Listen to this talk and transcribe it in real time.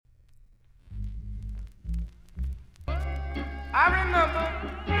I remember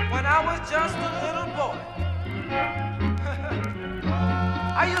when I was just a little boy.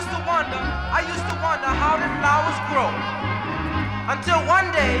 I used to wonder how the flowers grow. Until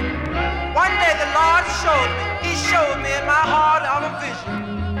one day the Lord He showed me in my heart of a vision.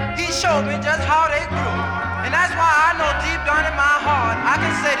 He showed me just how they grew. And that's why I know deep down in my heart I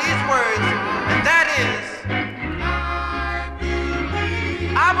can say these words, and that is,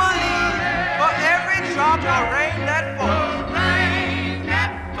 I believe for every drop of rain that falls,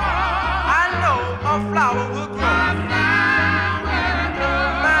 I know a flower will grow.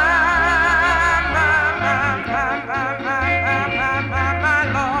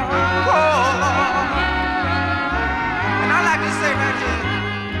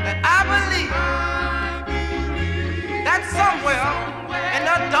 Somewhere in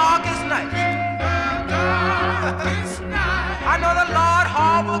the darkest night, I know the Lord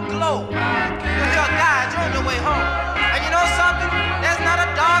heart will glow. He'll guide you on the way home. And you know something? There's not a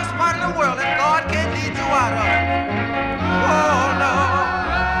dark spot in the world that God can't lead you out of. Oh no.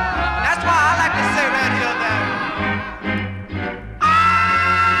 And that's why I like to say right here that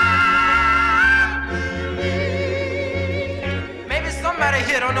maybe somebody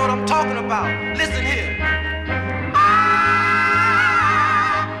here don't know what I'm talking about. Listen here.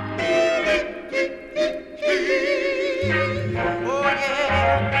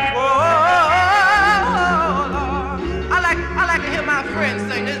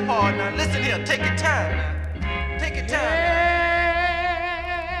 Sing this part now. Listen here, take your time now. Take your time.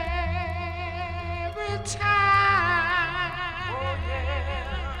 Every time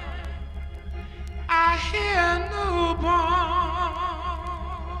I hear a newborn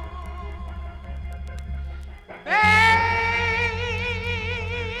baby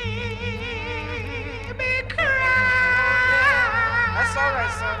cry. That's all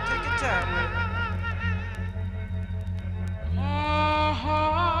right, son. Take your time, man.